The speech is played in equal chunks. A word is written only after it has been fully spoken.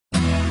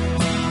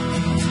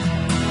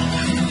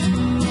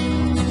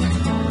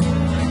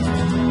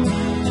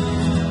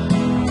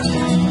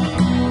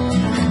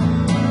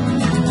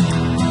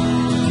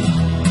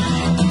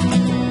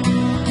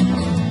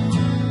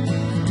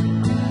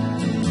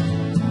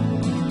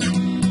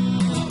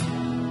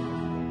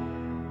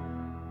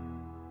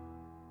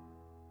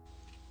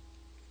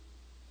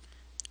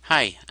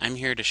Hi, I'm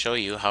here to show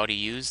you how to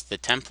use the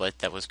template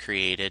that was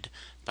created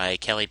by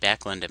Kelly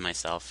Backlund and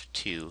myself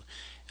to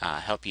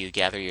help you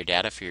gather your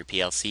data for your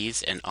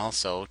PLCs and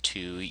also to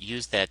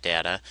use that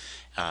data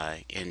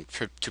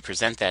to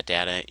present that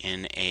data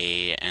in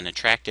an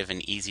attractive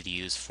and easy to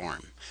use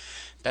form.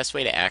 Best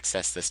way to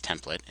access this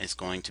template is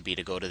going to be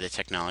to go to the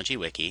Technology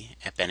Wiki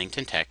at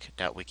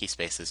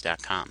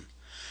benningtontech.wikispaces.com.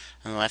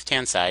 On the left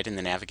hand side in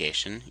the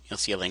navigation you'll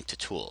see a link to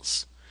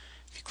Tools.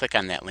 If you click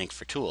on that link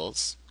for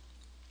Tools,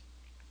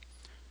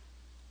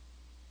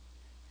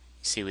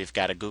 see we've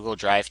got a Google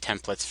Drive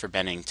Templates for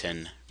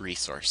Bennington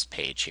resource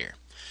page here.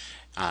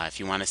 If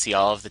you want to see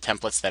all of the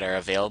templates that are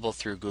available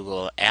through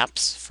Google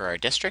Apps for our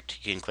district,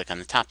 you can click on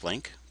the top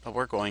link. What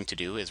we're going to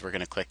do is we're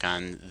going to click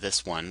on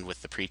this one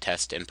with the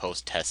pre-test and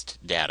post-test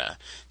data.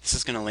 This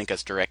is going to link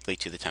us directly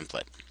to the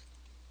template.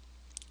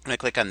 When I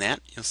click on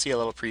that, you'll see a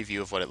little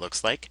preview of what it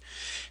looks like.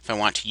 If I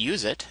want to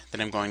use it, then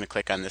I'm going to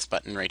click on this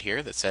button right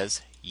here that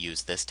says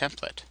Use this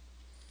template.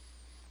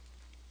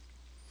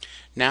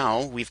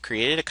 Now we've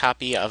created a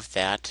copy of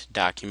that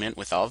document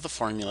with all of the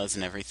formulas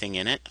and everything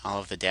in it. All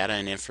of the data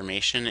and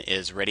information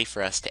is ready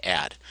for us to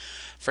add.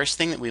 First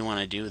thing that we want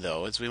to do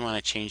though is we want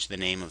to change the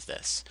name of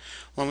this.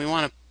 When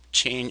we're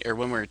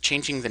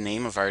changing the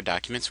name of our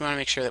documents, we want to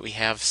make sure that we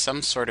have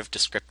some sort of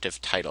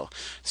descriptive title.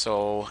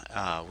 So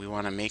we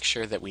want to make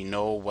sure that we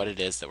know what it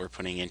is that we're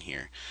putting in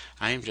here.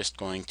 I am just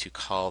going to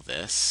call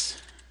this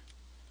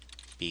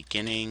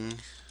Beginning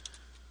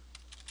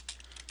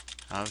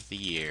of the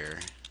Year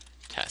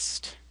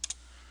Test.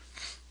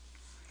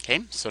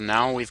 Okay, so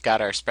now we've got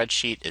our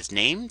spreadsheet is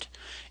named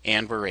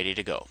and we're ready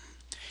to go.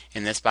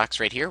 In this box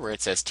right here where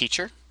it says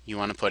teacher, you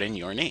want to put in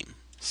your name.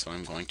 So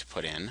I'm going to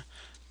put in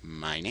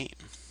my name.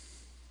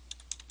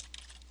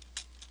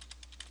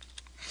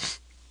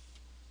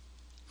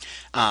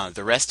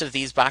 The rest of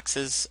these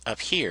boxes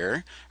up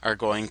here are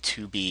going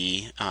to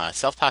be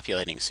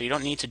self-populating, so you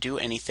don't need to do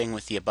anything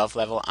with the above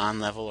level, on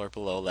level, or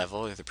below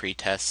level, or the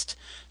pre-test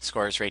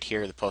scores right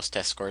here, the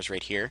post-test scores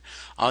right here.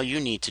 All you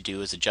need to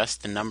do is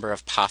adjust the number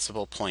of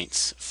possible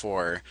points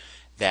for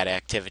that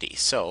activity.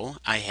 So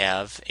I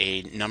have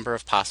a number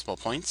of possible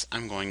points.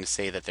 I'm going to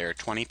say that there are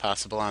 20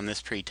 possible on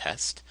this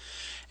pre-test.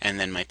 And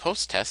then my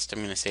post-test, I'm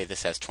going to say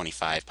this has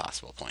 25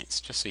 possible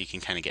points, just so you can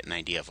kind of get an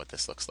idea of what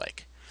this looks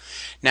like.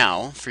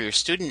 Now, for your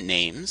student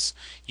names,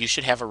 you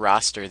should have a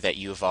roster that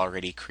you have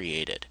already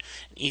created.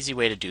 An easy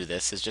way to do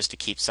this is just to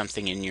keep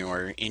something in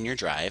your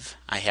drive.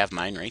 I have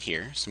mine right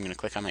here, so I'm going to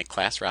click on my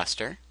class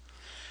roster.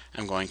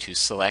 I'm going to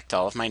select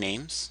all of my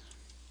names.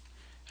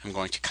 I'm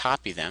going to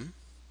copy them,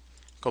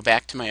 go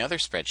back to my other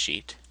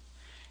spreadsheet,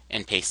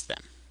 and paste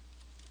them.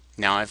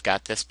 Now I've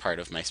got this part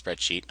of my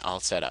spreadsheet all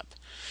set up.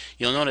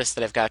 You'll notice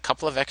that I've got a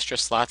couple of extra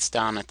slots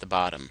down at the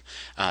bottom.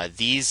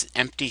 These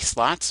empty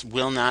slots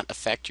will not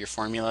affect your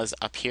formulas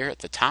up here at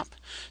the top,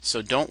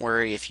 so don't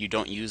worry if you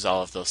don't use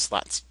all of those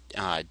slots.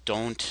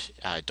 Don't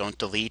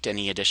delete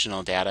any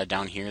additional data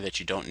down here that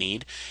you don't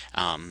need.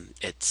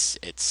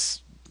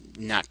 It's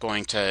not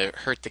going to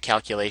hurt the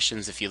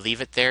calculations if you leave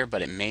it there,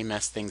 but it may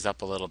mess things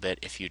up a little bit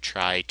if you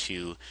try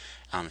to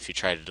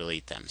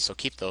delete them. So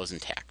keep those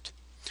intact.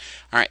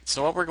 Alright,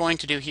 so what we're going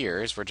to do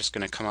here is we're just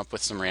going to come up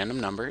with some random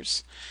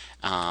numbers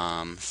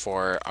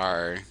for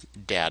our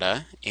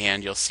data,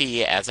 and you'll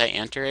see as I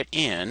enter it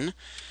in,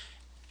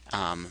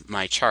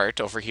 my chart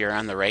over here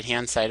on the right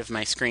hand side of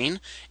my screen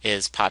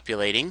is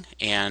populating,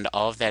 and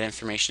all of that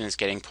information is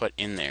getting put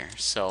in there.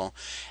 So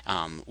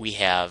we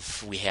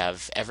have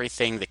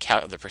everything. The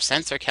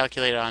percents are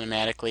calculated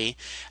automatically.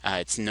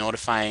 It's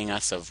notifying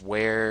us of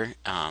where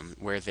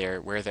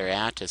they're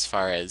at as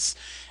far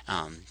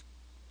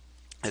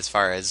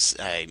as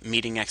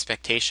meeting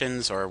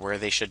expectations or where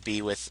they should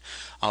be with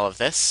all of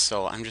this.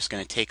 So I'm just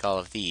going to take all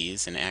of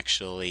these and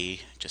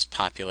actually just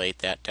populate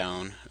that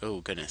down. Oh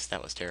goodness,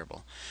 that was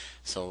terrible.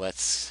 So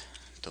let's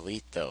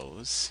delete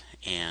those,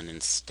 and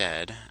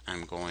instead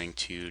I'm going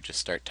to just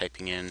start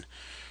typing in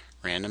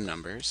random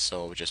numbers.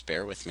 So just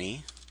bear with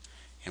me,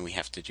 and we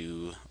have to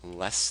do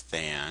less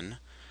than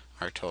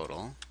our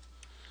total.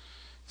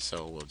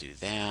 So we'll do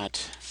that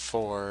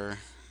for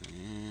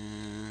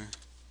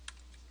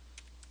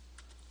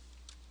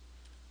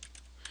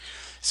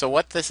So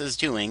what this is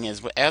doing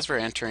is, as we're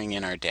entering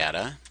in our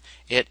data,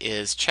 it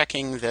is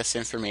checking this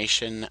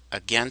information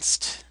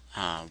against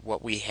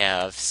what we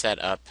have set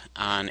up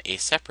on a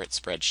separate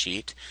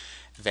spreadsheet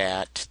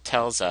that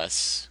tells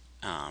us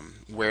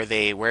where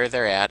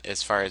they're at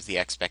as far as the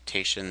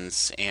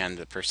expectations and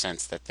the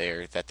percents that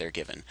they're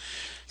given.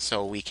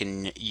 So we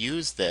can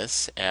use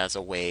this as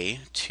a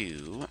way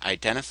to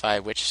identify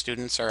which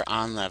students are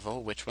on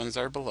level, which ones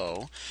are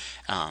below,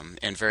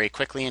 and very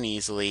quickly and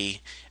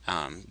easily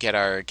get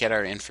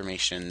our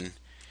information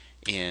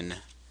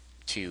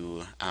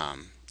into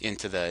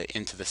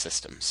the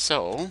system.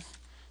 So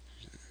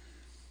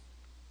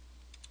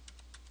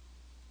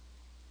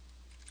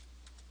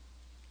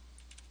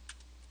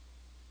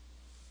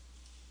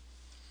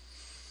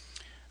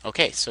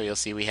okay, so you'll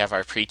see we have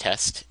our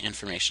pre-test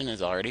information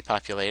is already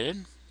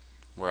populated.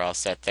 We're all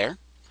set there.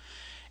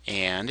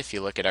 And if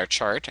you look at our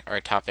chart, our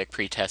topic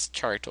pretest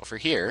chart over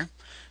here,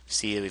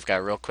 see we've got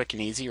a real quick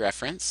and easy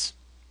reference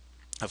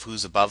of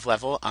who's above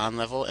level, on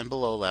level, and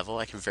below level.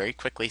 I can very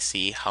quickly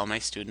see how my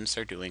students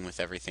are doing with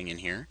everything in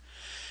here.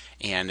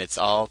 And it's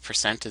all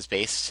percent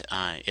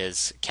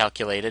is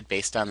calculated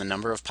based on the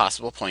number of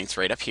possible points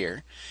right up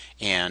here,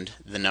 and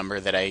the number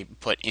that I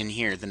put in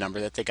here, the number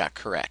that they got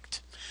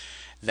correct.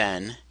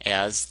 Then,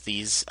 as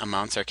these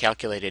amounts are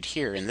calculated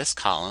here in this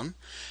column,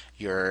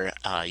 you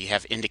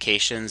have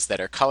indications that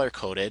are color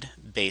coded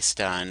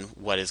based on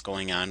what is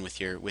going on with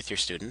your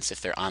students. If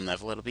they're on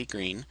level, it'll be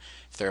green.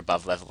 If they're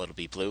above level, it'll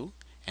be blue.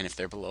 And if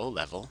they're below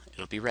level,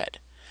 it'll be red.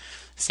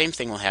 Same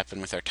thing will happen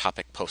with our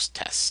topic post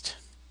test.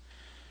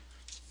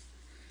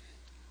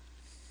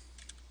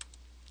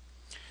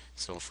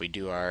 So if we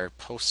do our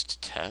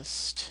post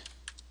test,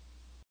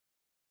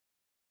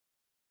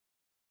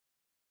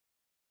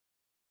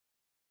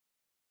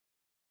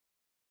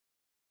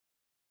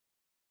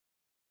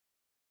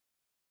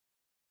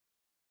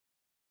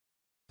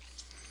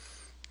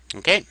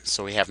 okay,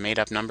 so we have made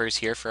up numbers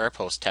here for our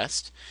post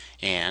test.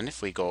 And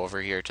if we go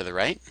over here to the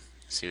right,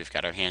 see we've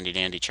got our handy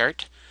dandy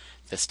chart.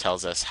 This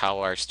tells us how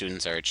our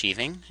students are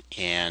achieving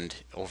and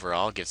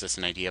overall gives us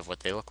an idea of what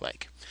they look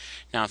like.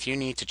 Now if you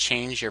need to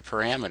change your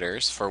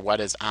parameters for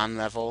what is on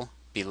level,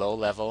 below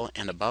level,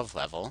 and above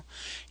level,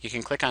 you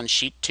can click on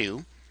Sheet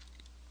 2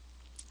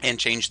 and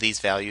change these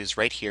values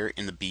right here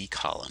in the B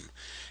column.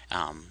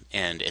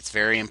 And it's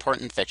very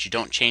important that you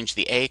don't change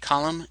the A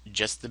column,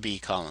 just the B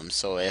column.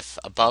 So if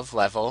above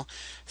level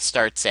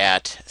starts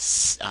at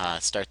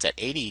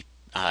 80%,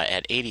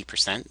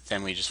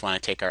 then we just want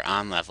to take our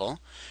on level,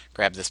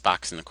 grab this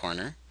box in the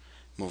corner,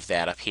 move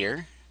that up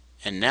here,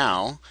 and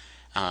now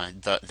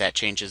that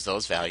changes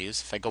those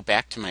values. If I go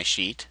back to my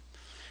sheet,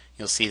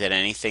 you'll see that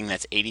anything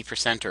that's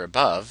 80% or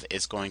above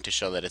is going to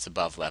show that it's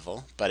above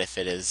level, but if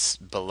it is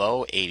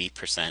below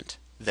 80%,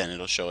 then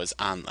it'll show as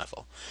on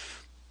level.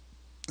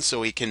 So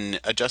we can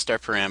adjust our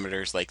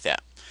parameters like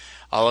that.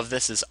 All of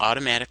this is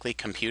automatically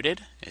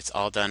computed. It's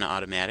all done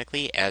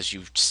automatically as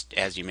you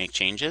make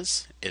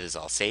changes. It is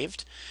all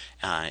saved,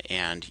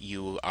 and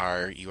you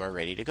are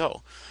ready to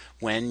go.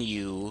 When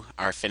you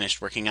are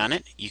finished working on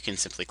it, you can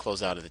simply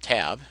close out of the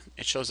tab.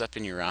 It shows up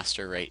in your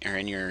roster or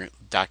in your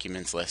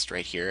documents list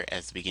right here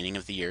as the beginning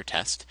of the year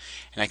test.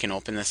 And I can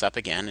open this up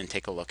again and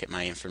take a look at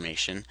my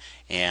information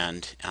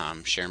and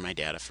share my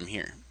data from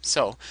here.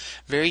 So,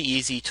 very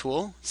easy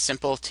tool,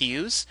 simple to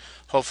use.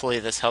 Hopefully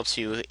this helps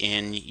you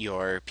in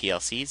your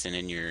PLCs and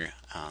in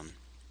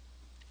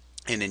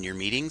your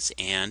meetings,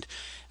 and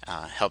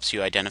helps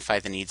you identify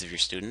the needs of your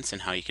students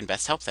and how you can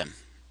best help them.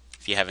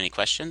 If you have any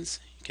questions,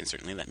 you can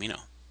certainly let me know.